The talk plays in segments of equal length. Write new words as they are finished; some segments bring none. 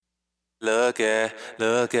Look at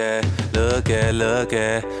what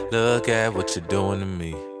you're doing to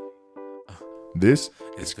me. This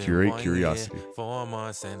It's is been Curate 1 Curiosity. year, 4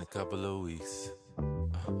 months, and a couple of weeks.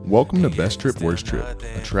 Welcome to And yet Best Trip, still Worst Trip, a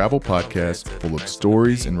nothing travel compared podcast to the full of nights on the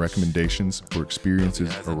stories and beach. recommendations for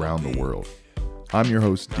experiences around the world. I'm your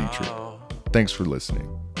host, Dietrich. Thanks for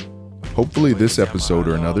listening. Hopefully, this episode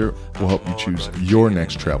or another will help you choose your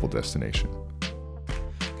next travel destination.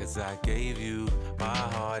 'Cause I gave you my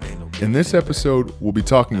heart, ain't no In this giving it back. episode, we'll be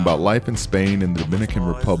talking about life in Spain and the Dominican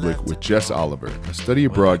Republic with Jess Oliver, a study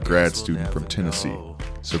abroad grad student from Tennessee.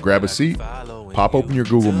 So grab a seat, pop open your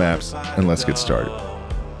Google Maps, and let's get started.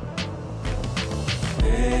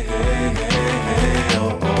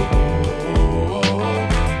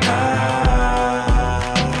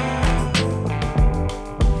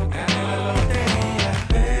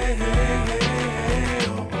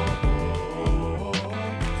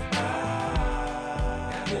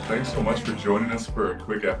 Well, thanks so much for joining us for a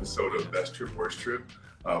quick episode of Best Trip, Worst Trip.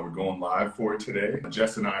 We're going live for it today.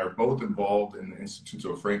 Jess and I are both involved in the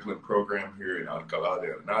Instituto Franklin program here in Alcalá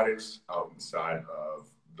de Henares, out inside of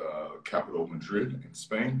the capital, Madrid, in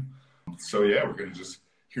Spain. So yeah, we're going to just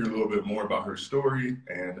hear a little bit more about her story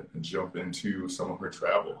and jump into some of her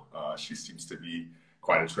travel. She seems to be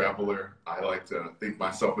quite a traveler. I like to think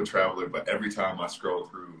myself a traveler, but every time I scroll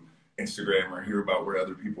through Instagram or hear about where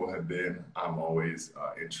other people have been, I'm always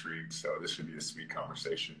intrigued. So this should be a sweet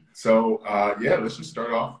conversation. So yeah, let's just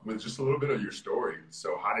start off with just a little bit of your story.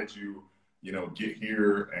 So how did you get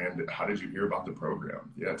here, and how did you hear about the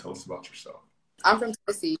program? Yeah, tell us about yourself. I'm from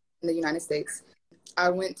Tennessee in the United States. I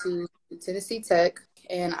went to Tennessee Tech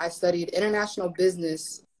and I studied international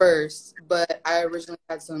business first, but I originally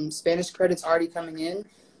had some Spanish credits already coming in.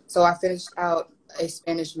 So I finished out a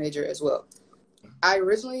Spanish major as well. I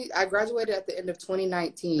graduated at the end of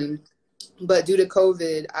 2019, but due to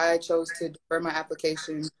COVID, I chose to defer my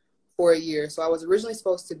application for a year. So I was originally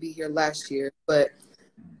supposed to be here last year, but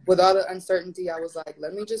with all the uncertainty, I was like,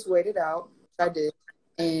 let me just wait it out, which I did.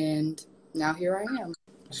 And now here I am.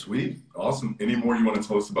 Sweet. Awesome. Any more you want to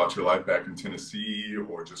tell us about your life back in Tennessee,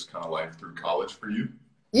 or just kind of life through college for you?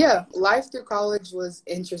 Yeah, life through college was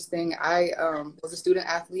interesting. I was a student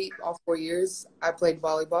athlete all 4 years. I played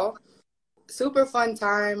volleyball. Super fun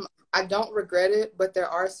time. I don't regret it, but there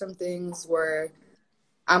are some things where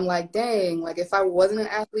I'm like, dang, like if I wasn't an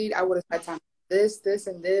athlete, I would have had time for this,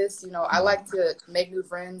 and this. I like to make new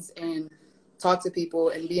friends and talk to people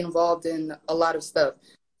and be involved in a lot of stuff.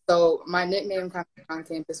 So my nickname kind of on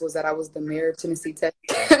campus was that I was the mayor of Tennessee Tech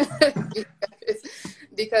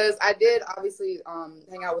because I did obviously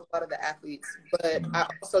hang out with a lot of the athletes, but I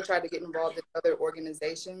also tried to get involved in other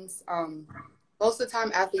organizations. Most of the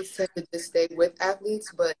time athletes tend to just stay with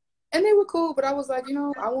athletes, and they were cool, but I was like,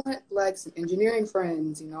 I want like some engineering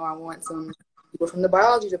friends, I want some people from the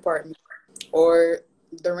biology department or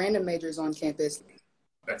the random majors on campus.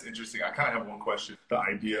 That's interesting. I kind of have one question. The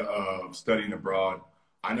idea of studying abroad,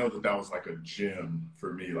 I know that was like a gem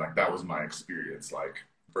for me. Like that was my experience. Like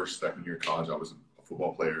first, second year of college, I was a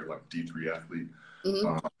football player, like D3 athlete.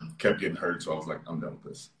 Kept getting hurt, so I was like, I'm done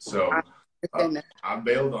with this. So I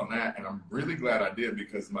bailed on that, and I'm really glad I did,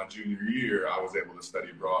 because my junior year, I was able to study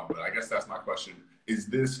abroad. But I guess that's my question. Is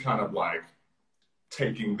this kind of like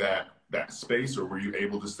taking that space, or were you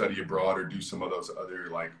able to study abroad or do some of those other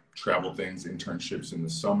like travel things, internships in the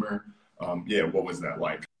summer? Yeah, what was that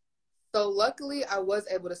like? So luckily I was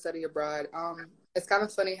able to study abroad. It's kind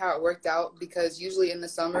of funny how it worked out, because usually in the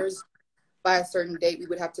summers by a certain date, we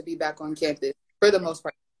would have to be back on campus for the most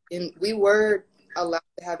part. And we were allowed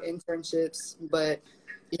to have internships, but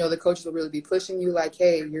the coaches will really be pushing you like,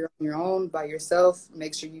 hey, you're on your own by yourself.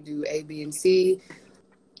 Make sure you do A, B, and C.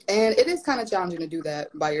 And it is kind of challenging to do that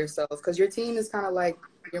by yourself, because your team is kind of like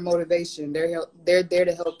your motivation. They're there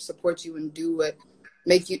to help support you and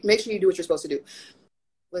make sure you do what you're supposed to do.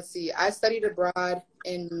 Let's see. I studied abroad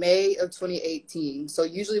in May of 2018. So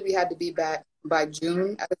usually we had to be back by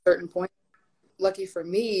June at a certain point. Lucky for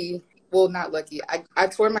me, well, not lucky. I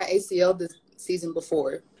tore my ACL this season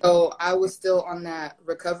before. So I was still on that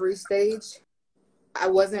recovery stage. I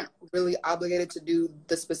wasn't really obligated to do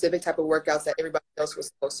the specific type of workouts that everybody else was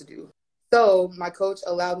supposed to do. So my coach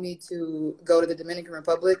allowed me to go to the Dominican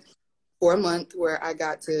Republic for a month, where I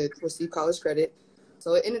got to receive college credit.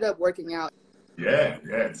 So it ended up working out. Yeah.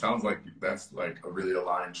 It sounds like that's like a really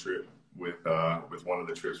aligned trip with one of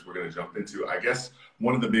the trips we're going to jump into. I guess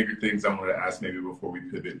one of the bigger things I wanted to ask, maybe before we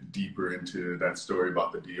pivot deeper into that story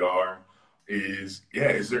about the DR, is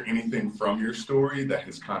there anything from your story that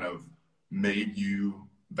has kind of made you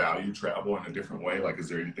value travel in a different way? Like, is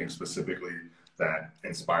there anything specifically that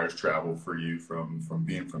inspires travel for you from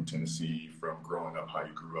being from Tennessee, from growing up, how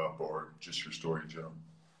you grew up, or just your story in general?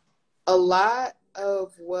 A lot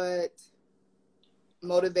of what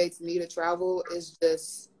motivates me to travel is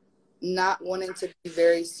just not wanting to be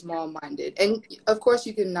very small-minded. And of course,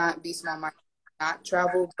 you cannot be small-minded, not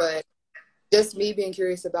travel, but just me being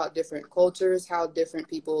curious about different cultures, how different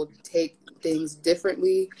people take things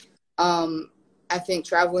differently. I think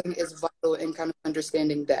traveling is vital in kind of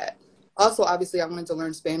understanding that. Also, obviously, I wanted to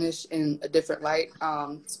learn Spanish in a different light.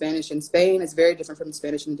 Spanish in Spain is very different from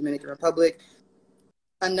Spanish in the Dominican Republic.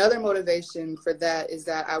 Another motivation for that is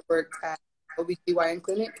that I worked at OBGYN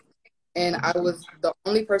clinic, and I was the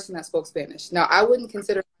only person that spoke Spanish. Now, I wouldn't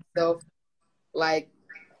consider myself like,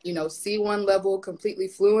 C1 level, completely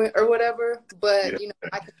fluent or whatever, but,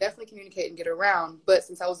 I could definitely communicate and get around. But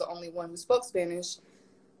since I was the only one who spoke Spanish,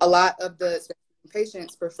 a lot of the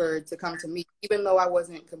patients preferred to come to me, even though I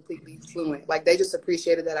wasn't completely fluent. Like, they just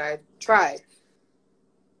appreciated that I tried.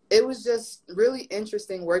 It was just really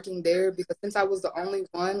interesting working there because since I was the only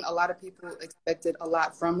one, a lot of people expected a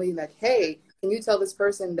lot from me. Like, hey, can you tell this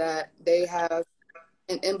person that they have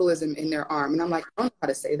an embolism in their arm? And I'm like, I don't know how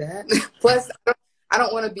to say that. Plus, I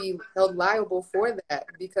don't want to be held liable for that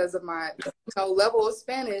because of my level of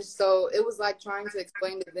Spanish. So it was like trying to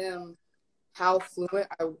explain to them how fluent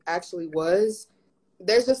I actually was.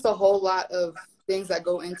 There's just a whole lot of things that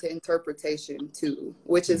go into interpretation too,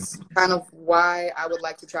 which is kind of why I would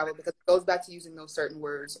like to travel, because it goes back to using those certain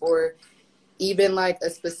words, or even like a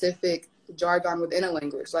specific jargon within a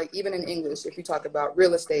language. Like even in English, if you talk about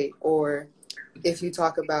real estate or if you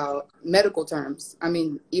talk about medical terms, I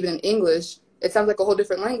mean, even in English, it sounds like a whole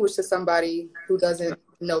different language to somebody who doesn't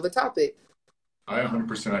know the topic. I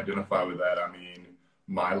 100% identify with that. I mean,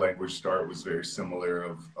 my language start was very similar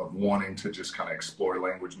of wanting to just kind of explore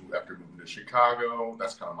language after moving to Chicago.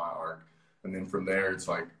 That's kind of my arc. And then from there, it's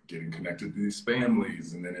like getting connected to these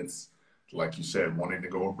families. And then it's, like you said, wanting to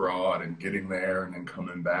go abroad and getting there and then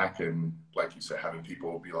coming back. And like you said, having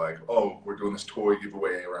people be like, oh, we're doing this toy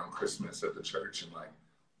giveaway around Christmas at the church. And like,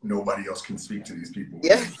 nobody else can speak to these people.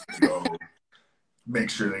 Yeah. So make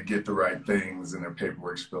sure they get the right things and their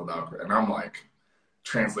paperwork's filled out. And I'm like,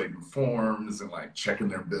 translating forms and like checking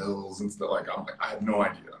their bills and stuff. Like I'm like, I have no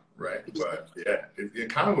idea, right? But yeah, it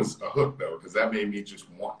kind of was a hook though, because that made me just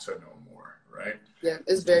want to know more, right? Yeah,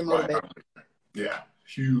 it's very motivating. Yeah,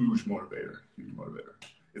 huge motivator.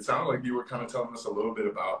 It sounded like you were kind of telling us a little bit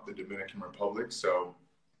about the Dominican Republic. So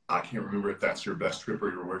I can't remember if that's your best trip or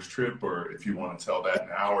your worst trip, or if you want to tell that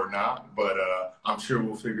now or not. But I'm sure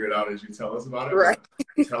we'll figure it out as you tell us about it. Right.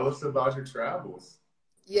 Tell us about your travels.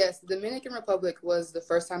 Yes, the Dominican Republic was the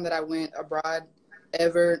first time that I went abroad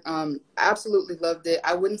ever. Absolutely loved it.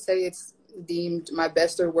 I wouldn't say it's deemed my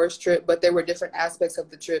best or worst trip, but there were different aspects of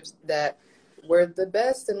the trips that were the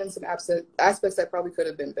best, and then some aspects that probably could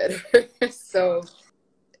have been better. So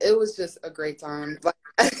it was just a great time.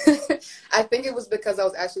 I think it was because I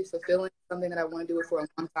was actually fulfilling something that I wanted to do it for a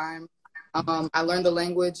long time. I learned the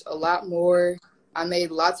language a lot more. I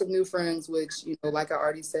made lots of new friends, which, like I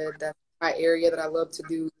already said, that's my area that I love to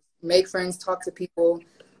do. Make friends, talk to people,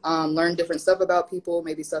 learn different stuff about people,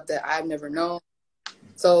 maybe stuff that I've never known.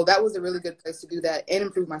 So that was a really good place to do that and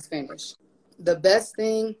improve my Spanish. The best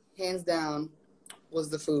thing, hands down,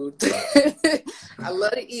 was the food. I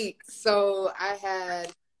love to eat. So I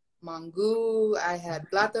had mangú, I had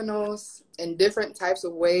plátanos in different types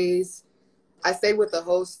of ways. I stayed with the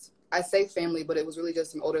host. I say family, but it was really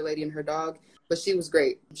just an older lady and her dog. But she was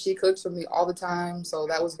great. She cooked for me all the time, so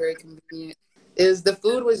that was very convenient. The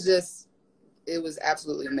food was just, it was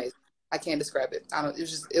absolutely amazing. I can't describe it.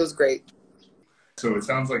 It was great. So it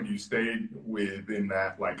sounds like you stayed within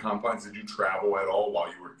that like confines. Did you travel at all while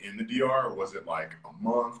you were in the DR, or was it like a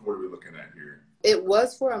month? What are we looking at here? It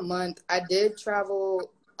was for a month. I did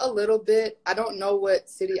travel a little bit. I don't know what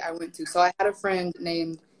city I went to. So I had a friend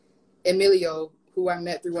named Emilio, who I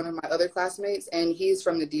met through one of my other classmates, and he's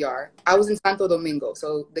from the DR. I was in Santo Domingo,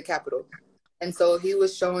 so the capital. And so he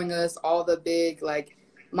was showing us all the big, like,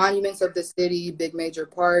 monuments of the city, big major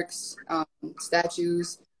parks,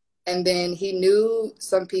 statues. And then he knew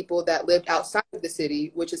some people that lived outside of the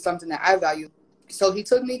city, which is something that I value. So he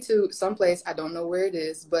took me to some place, I don't know where it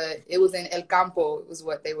is, but it was in El Campo, was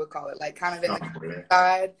what they would call it, like kind of in the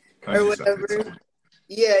countryside or whatever.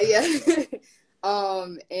 Yeah.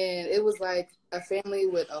 And it was like a family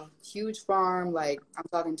with a huge farm, like I'm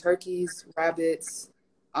talking turkeys, rabbits,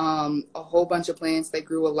 a whole bunch of plants. They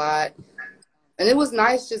grew a lot. And it was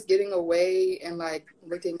nice just getting away and like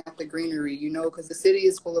looking at the greenery, because the city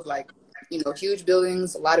is full of like, huge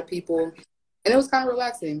buildings, a lot of people. And it was kind of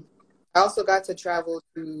relaxing. I also got to travel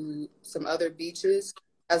to some other beaches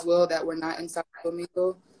as well that were not in Santo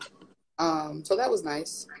Domingo. So that was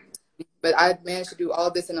nice. But I managed to do all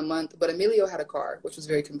of this in a month. But Emilio had a car, which was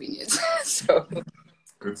very convenient.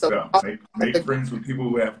 Good stuff. Make friends with people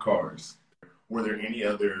who have cars. Were there any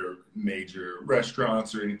other major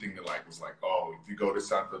restaurants or anything that like was like, oh, if you go to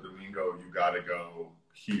Santo Domingo, you got to go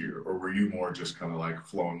here? Or were you more just kind of like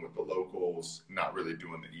flowing with the locals, not really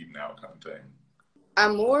doing the eating out kind of thing? I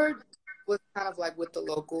more was kind of like with the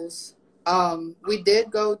locals. We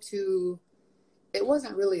did go to, it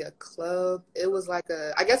wasn't really a club. It was like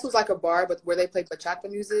I guess it was like a bar, but where they played bachata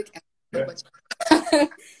music. And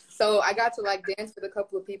so I got to like dance with a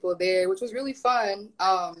couple of people there, which was really fun.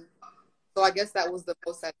 So I guess that was the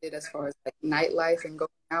most I did as far as like nightlife and going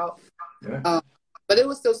out. Yeah. But it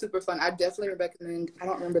was still super fun. I definitely recommend, I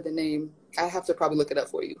don't remember the name. I have to probably look it up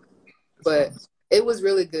for you. But it was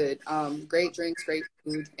really good. Great drinks, great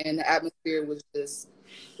food, and the atmosphere was just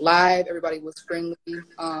live. Everybody was friendly.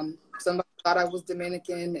 Somebody thought I was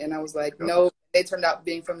Dominican, and I was like, no. They turned out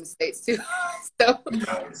being from the States too. So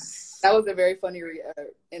nice. That was a very funny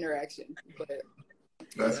interaction. But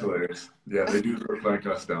that's hilarious. Yeah, they do look like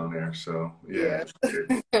us down there. So yeah.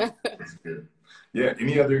 That's good. Yeah.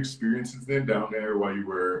 Any other experiences then down there while you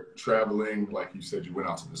were traveling? Like you said, you went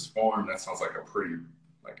out to this farm. That sounds like a pretty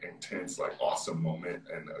like intense, like awesome moment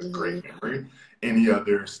and a great memory. Any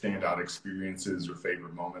other standout experiences or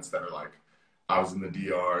favorite moments that are like, I was in the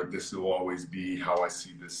DR, this will always be how I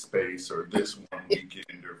see this space, or this one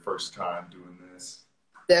weekend or first time doing this?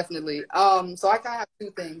 Definitely. So I kind of have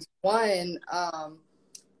two things. One,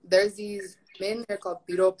 there's these men there called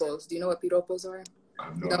piropos. Do you know what piropos are? I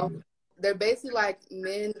have no idea. They're basically like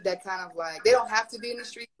men that kind of like, they don't have to be in the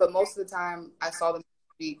street, but most of the time I saw them in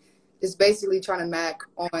the street, just basically trying to mac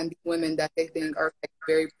on the women that they think are like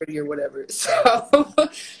very pretty or whatever. So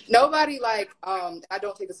nobody like, I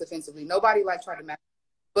don't take this offensively, nobody like tried to mac,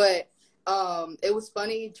 but it was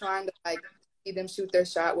funny trying to like see them shoot their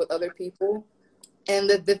shot with other people. And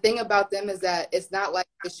the thing about them is that it's not like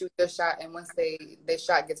they shoot their shot and once their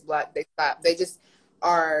shot gets blocked, they stop. They just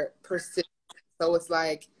are persistent. So it's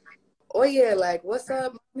like, oh yeah, like, what's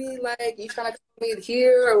up, mommy? Like, you trying to come in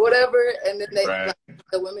here or whatever? And then like,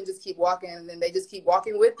 the women just keep walking and then they just keep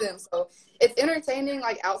walking with them. So it's entertaining,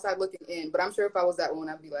 like outside looking in. But I'm sure if I was that one,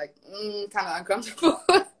 I'd be like, kind of uncomfortable.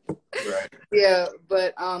 Right. Yeah,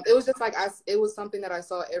 but it was just like, it was something that I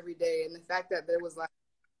saw every day. And the fact that there was like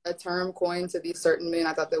a term coined to these certain men,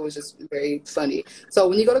 I thought that was just very funny. So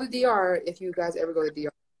when you go to the DR, if you guys ever go to the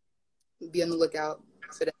DR, be on the lookout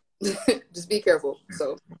for that. Just be careful.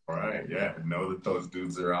 So all right, yeah, know that those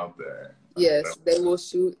dudes are out there. Yes, they will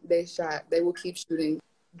shoot. They will keep shooting.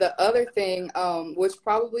 The other thing, which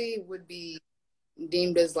probably would be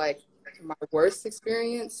deemed as like my worst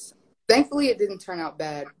experience, thankfully it didn't turn out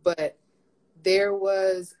bad, but there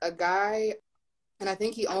was a guy, and I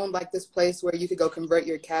think he owned like this place where you could go convert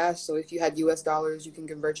your cash. So if you had US dollars, you can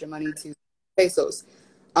convert your money to pesos.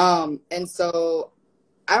 And so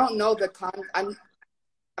I don't know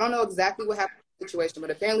I don't know exactly what happened in the situation, but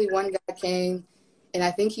apparently one guy came and I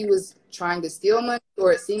think he was trying to steal money,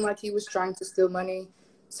 or it seemed like he was trying to steal money.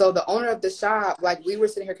 So the owner of the shop, like, we were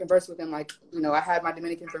sitting here conversing with him, like, you know, I had my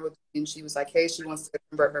Dominican friend with me and she was like, hey, she wants to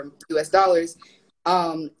convert her US dollars.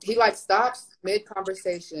 He like stops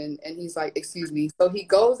mid-conversation and he's like, excuse me. So he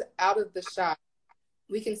goes out of the shop.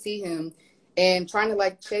 We can see him and trying to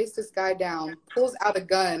like chase this guy down, pulls out a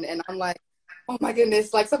gun, and I'm like, oh my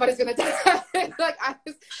goodness, like somebody's gonna die. Like I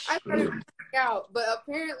started freaking out. But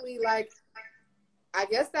apparently, like, I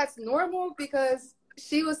guess that's normal because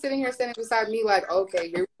she was sitting here standing beside me like, okay,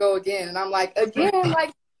 here we go again. And I'm like, again,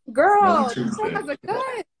 like, girl, she has a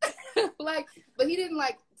gun. Like, but he didn't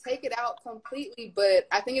like take it out completely, but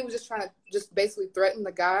I think it was just trying to just basically threaten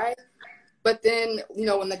the guy. But then, you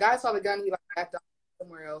know, when the guy saw the gun, he like backed off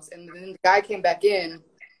somewhere else. And then the guy came back in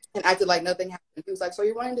and acted like nothing happened. He was like, so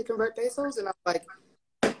you're wanting to convert pesos? And I'm like,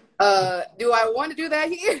 do I want to do that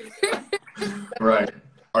here? Right.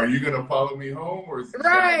 Are you going to follow me home? Or is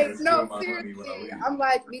right. No, seriously. I'm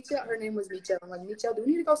like, Michelle, her name was Michelle. I'm like, Michelle, do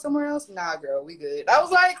we need to go somewhere else? Nah, girl, we good. I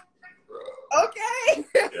was like, okay.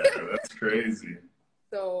 Yeah, that's crazy.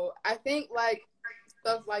 So I think like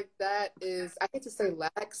stuff like that is, I hate to say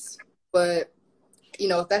lax, but you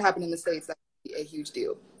know, if that happened in the States, that would be a huge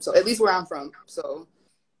deal. So at least where I'm from. So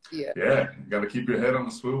yeah. Yeah, you got to keep your head on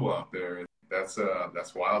the swivel out there. That's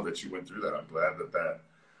wild that you went through that. I'm glad that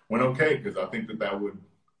went okay, because I think that would,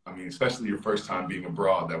 I mean, especially your first time being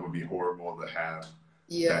abroad, that would be horrible to have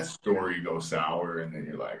that story go sour and then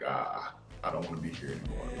you're like, I don't want to be here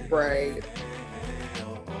anymore. Right.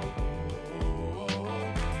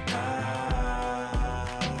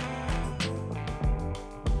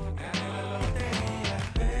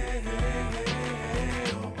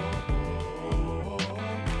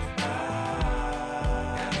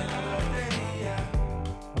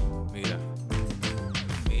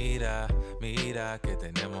 vida que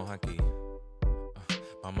tenemos aquí.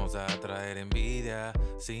 Vamos a traer envidia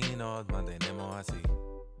si nos mantenemos así.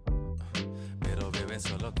 Pero bebé,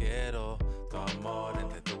 solo quiero tu amor.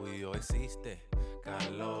 Entre tú y yo existe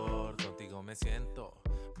calor. Contigo me siento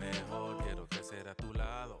mejor. Quiero crecer a tu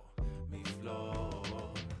lado, mi flor.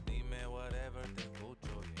 Dime whatever, te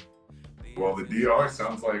escucho bien. Well, the DR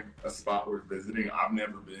sounds like a spot worth visiting. I've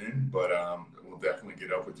never been, but we'll definitely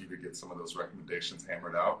get up with you to get some of those recommendations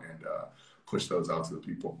hammered out and push those out to the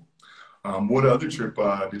people. What other trip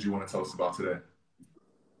did you want to tell us about today?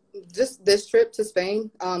 Just this trip to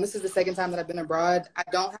Spain. This is the second time that I've been abroad. I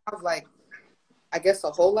don't have I guess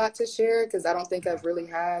a whole lot to share because I don't think I've really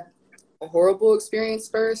had a horrible experience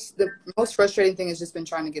first. The most frustrating thing has just been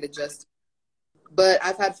trying to get adjusted. But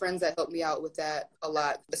I've had friends that helped me out with that a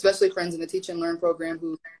lot, especially friends in the Teach and Learn program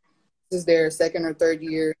who this is their second or third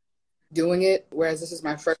year doing it, whereas this is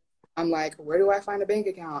my first. I'm like, where do I find a bank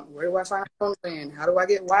account? Where do I find a phone plan? How do I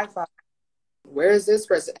get Wi-Fi? Where is this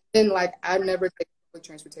person? And I've never taken public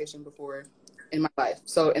transportation before in my life.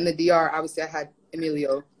 So in the DR, obviously I had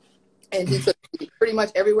Emilio, and he took me pretty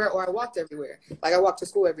much everywhere, or I walked everywhere. I walked to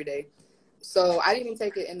school every day. So I didn't even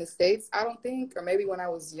take it in the States, I don't think, or maybe when I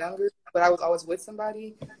was younger, but I was always with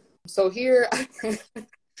somebody. So here,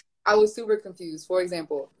 I was super confused. For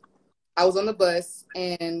example, I was on the bus,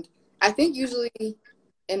 and I think usually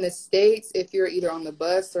in the States, if you're either on the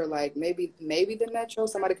bus or maybe the metro,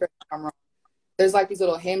 somebody correct me if I'm wrong, there's these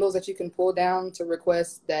little handles that you can pull down to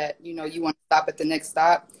request that, you want to stop at the next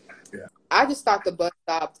stop. Yeah. I just thought the bus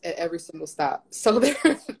stopped at every single stop. So there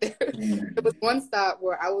was one stop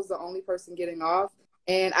where I was the only person getting off,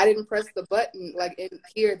 and I didn't press the button. In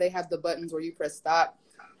here, they have the buttons where you press stop.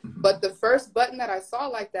 But the first button that I saw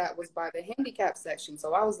like that was by the handicap section.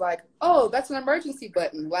 So I was like, oh, that's an emergency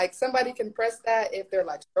button. Somebody can press that if they're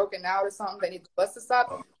stroking out or something. They need the bus to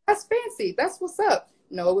stop. That's fancy. That's what's up.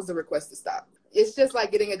 No, it was a request to stop. It's just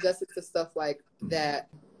getting adjusted to stuff like that.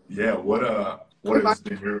 Yeah. What has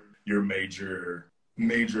been your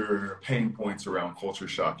major pain points around culture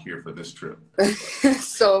shock here for this trip?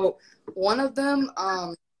 So one of them,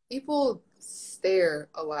 people stare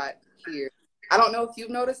a lot here. I don't know if you've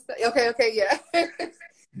noticed that. Okay, yeah.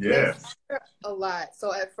 Yes. A lot.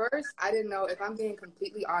 So at first, I didn't know, if I'm being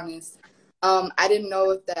completely honest, I didn't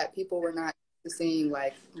know if that people were not seeing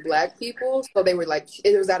Black people. So they were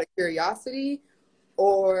it was out of curiosity,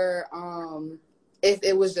 or if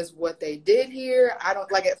it was just what they did here. I don't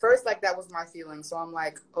at first, that was my feeling. So I'm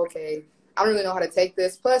okay, I don't really know how to take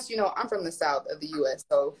this. Plus, I'm from the South of the U.S.,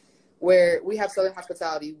 so where we have Southern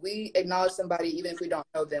hospitality, we acknowledge somebody even if we don't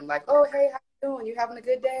know them. Oh, hey, how you doing? You having a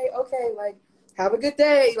good day? Okay, have a good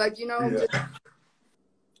day. Yeah.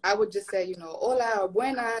 I would just say, hola,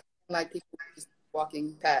 buenas, people just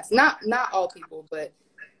walking past. Not all people, but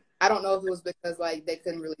I don't know if it was because they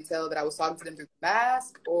couldn't really tell that I was talking to them through the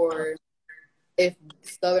mask, or if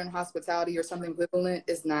Southern hospitality or something equivalent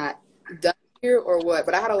is not done here or what.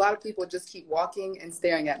 But I had a lot of people just keep walking and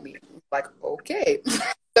staring at me. Okay.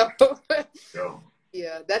 So,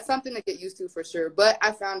 yeah, that's something to get used to for sure. But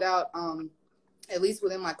I found out, at least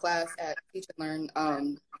within my class at Teach and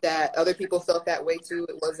Learn, that other people felt that way too.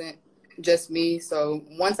 It wasn't just me. So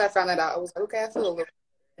once I found that out, I was okay, I feel a little better.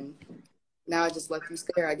 And now I just let them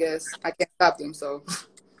stare, I guess. I can't stop them, so.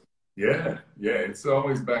 Yeah, it's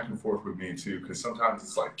always back and forth with me too, because sometimes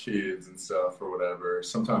it's kids and stuff or whatever.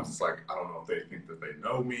 Sometimes it's I don't know if they think that they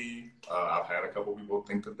know me. I've had a couple people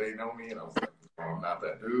think that they know me, and I was I'm not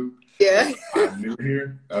that dude. Yeah. I'm new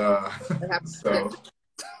here. So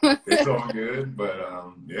it's all good. But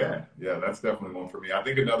yeah, that's definitely one for me. I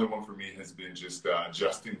think another one for me has been just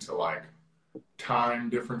adjusting to time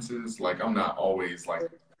differences. I'm not always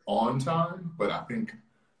on time, but I think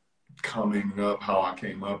coming up how I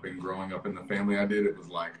came up and growing up in the family I did, it was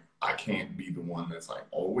I can't be the one that's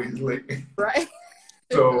always late. Right.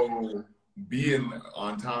 So being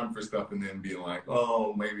on time for stuff and then being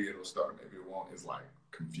oh, maybe it'll start, maybe it won't, is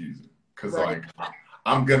confusing. Because right.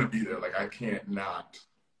 I'm gonna be there. I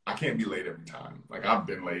can't be late every time. I've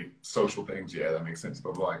been late, social things, yeah, that makes sense.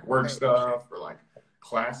 But work stuff or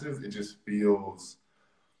classes, it just feels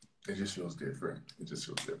different. It just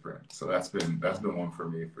feels different. So that's been one for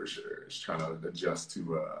me for sure. It's trying to adjust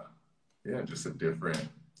to just a different,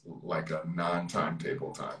 a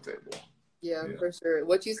non-timetable timetable. Yeah, for sure.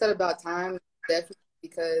 What you said about time, definitely,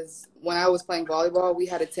 because when I was playing volleyball, we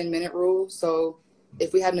had a 10-minute rule. So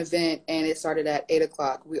if we had an event and it started at 8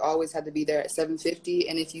 o'clock, we always had to be there at 7:50.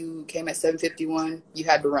 And if you came at 7:51, you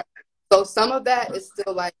had to run. So some of that is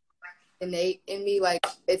still innate in me.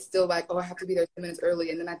 It's still oh, I have to be there 10 minutes early.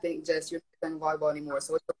 And then I think, Jess, you're not playing volleyball anymore.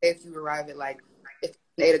 So it's okay if you arrive at if it's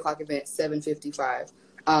an 8 o'clock event, 7:55.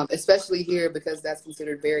 Especially here because that's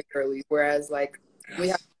considered very early. Whereas like we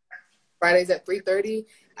have Fridays at 3:30.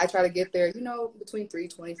 I try to get there, between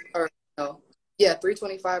 3:20 or no, yeah,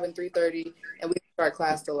 3:25 and 3:30, and we start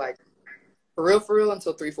class till like for real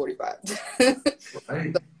until 3:45.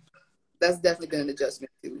 Right. So that's definitely been an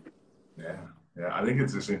adjustment too. Yeah, I think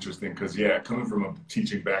it's just interesting because coming from a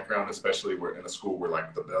teaching background, especially we're in a school where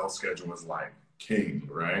like the bell schedule was like king,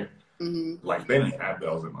 right? Mm-hmm. Like they didn't have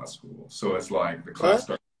bells in my school, so it's like the class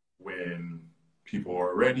starts when people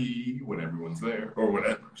are ready, when everyone's there, or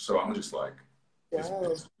whatever. So I'm just like,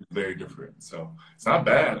 it's very different. So it's not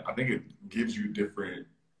bad. I think it gives you different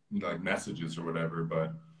like messages or whatever.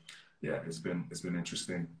 But yeah, it's been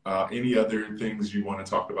interesting. Any other things you want to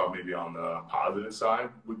talk about, maybe on the positive side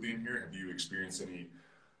with being here? Have you experienced any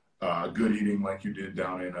good eating like you did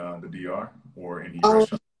down in the DR, or any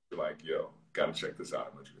restaurants you're like, yo, gotta check this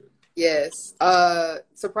out? Much good. Yes.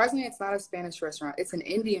 Surprisingly, it's not a Spanish restaurant. It's an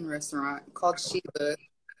Indian restaurant called Shiva,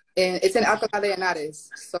 and it's in Alcalá de Henares.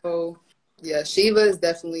 So yeah, Shiva is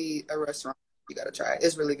definitely a restaurant you gotta try.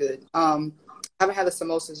 It's really good. I haven't had the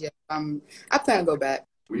samosas yet. I plan to go back.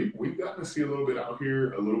 We've gotten to see a little bit out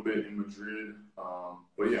here, a little bit in Madrid.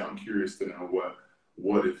 But yeah, I'm curious to know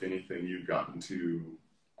what if anything you've gotten to,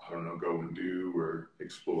 I don't know, go and do or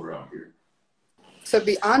explore out here. To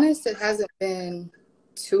be honest, it hasn't been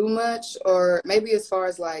too much, or maybe as far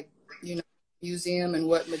as like, museum and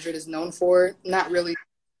what Madrid is known for, not really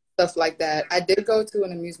stuff like that. I did go to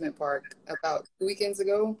an amusement park about 2 weekends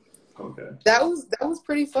ago. Okay. That was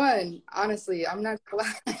pretty fun, honestly. I'm not gonna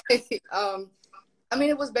lie. I mean,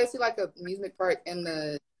 it was basically like an amusement park in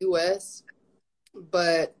the US,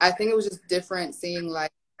 but I think it was just different seeing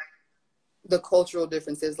like the cultural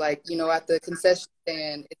differences. Like, at the concession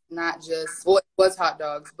stand, it's not just, well, it was hot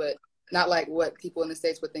dogs, but not like what people in the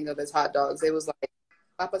States would think of as hot dogs. It was like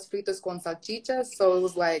papas fritas con salchichas. So it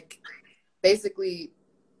was like, basically,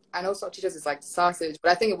 I know salchichas is like sausage,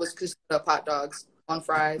 but I think it was just hot dogs on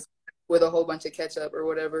fries with a whole bunch of ketchup or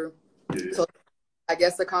whatever. Yeah. So I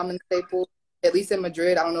guess the common staple, at least in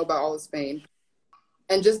Madrid. I don't know about all of Spain.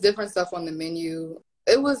 And just different stuff on the menu.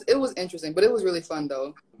 It was interesting, but it was really fun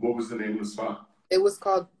though. What was the name of the spot? It was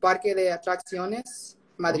called Parque de Atracciones,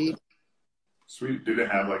 Madrid. Sweet. Did it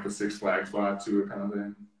have like a Six Flags vibe to it kind of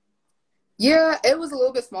thing? Yeah, it was a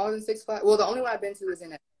little bit smaller than Six Flags. Well, the only one I've been to is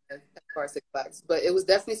in Six Flags, but it was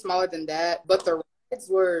definitely smaller than that. But the rides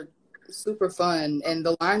were super fun, and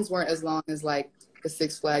the lines weren't as long as like the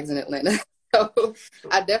Six Flags in Atlanta. So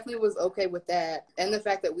I definitely was okay with that. And the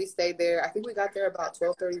fact that we stayed there, I think we got there about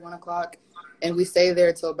 12:30, 1 o'clock, and we stayed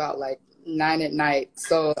there till about like 9 at night.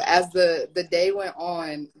 So as the day went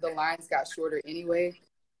on, the lines got shorter anyway.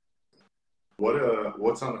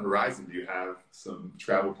 What's on the horizon? Do you have some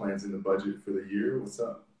travel plans in the budget for the year? What's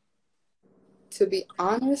up? To be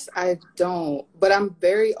honest, I don't, but I'm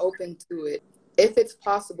very open to it. If it's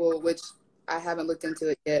possible, which I haven't looked into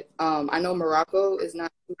it yet. I know Morocco is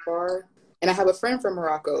not too far, and I have a friend from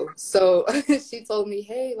Morocco. So she told me,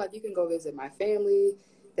 hey, like you can go visit my family.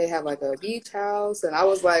 They have like a beach house. And I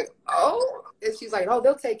was like, oh, and she's like, oh,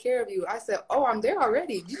 they'll take care of you. I said, oh, I'm there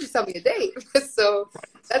already. You just tell me a date. So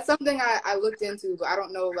that's something I looked into, but I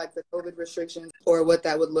don't know like the COVID restrictions or what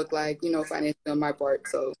that would look like, financially on my part.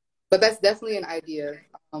 So, but that's definitely an idea.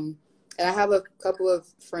 And I have a couple of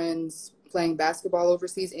friends playing basketball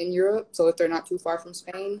overseas in Europe. So if they're not too far from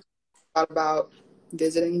Spain, I thought about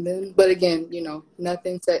visiting them. But again,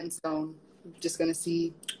 nothing set in stone. I'm just going to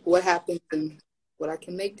see what happens and what I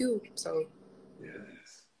can make do. So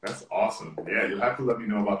yes, that's awesome. Yeah, you'll have to let me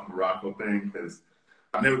know about the Morocco thing, because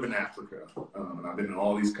I've never been to Africa, and I've been in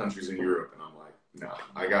all these countries in Europe, and I'm like, no,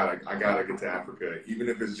 I gotta get to Africa, even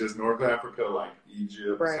if it's just North Africa, like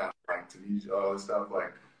Egypt, right. South, like Tunisia, all this stuff.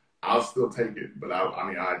 Like, I'll still take it, but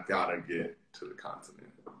I gotta get to the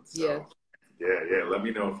continent. So, yeah. Let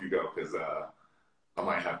me know if you go, because I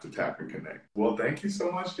might have to tap and connect. Well, thank you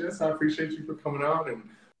so much, Jess. I appreciate you for coming on. And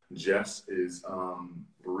Jess is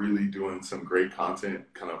really doing some great content,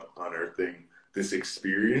 kind of unearthing this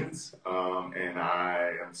experience. And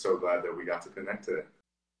I am so glad that we got to connect today.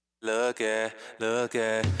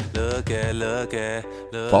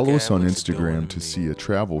 Follow us on Instagram to see a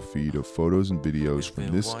travel feed of photos and videos from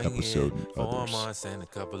this episode and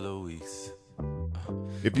others.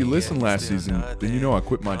 If you listened last season, then you know I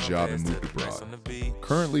quit my job and moved abroad.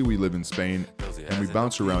 Currently, we live in Spain, and we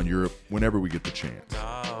bounce around Europe whenever we get the chance.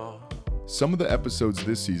 Some of the episodes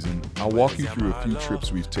this season, I'll walk you through a few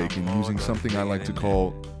trips we've taken using something I like to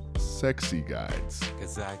call sexy guides.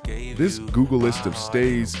 This Google list of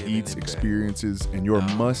stays, eats, experiences, and your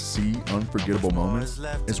must-see unforgettable moments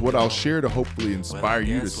is what I'll share to hopefully inspire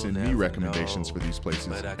you to send me recommendations for these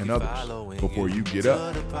places and others before you get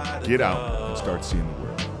up, get out, and start seeing the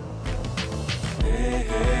world.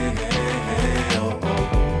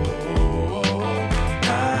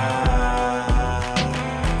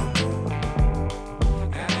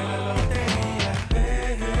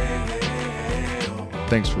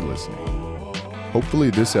 Thanks for listening. Hopefully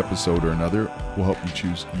this episode or another will help you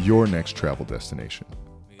choose your next travel destination.